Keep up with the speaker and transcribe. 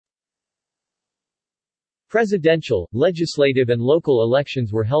Presidential, legislative and local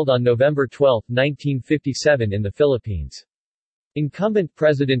elections were held on November 12, 1957 in the Philippines. Incumbent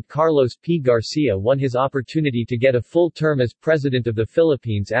President Carlos P. Garcia won his opportunity to get a full term as President of the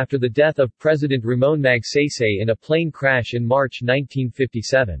Philippines after the death of President Ramon Magsaysay in a plane crash in March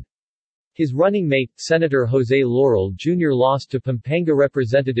 1957. His running mate, Senator Jose Laurel Jr. lost to Pampanga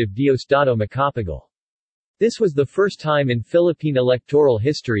Representative Diosdado Macapagal. This was the first time in Philippine electoral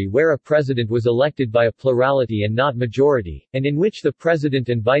history where a president was elected by a plurality and not majority, and in which the president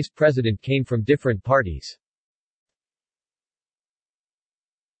and vice president came from different parties.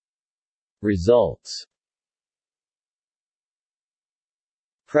 Results.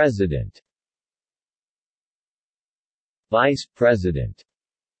 President, Vice President,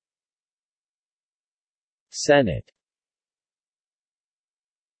 Senate,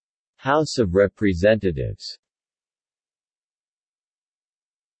 House of Representatives.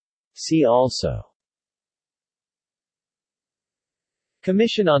 See also: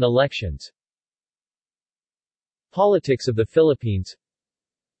 Commission on Elections, Politics of the Philippines,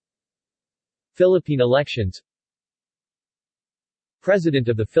 Philippine elections, President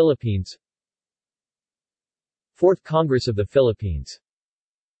of the Philippines, Fourth Congress of the Philippines.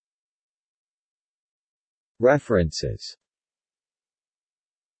 References.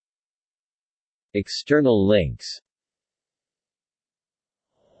 External links.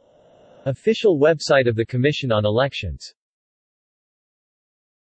 Official website of the Commission on Elections.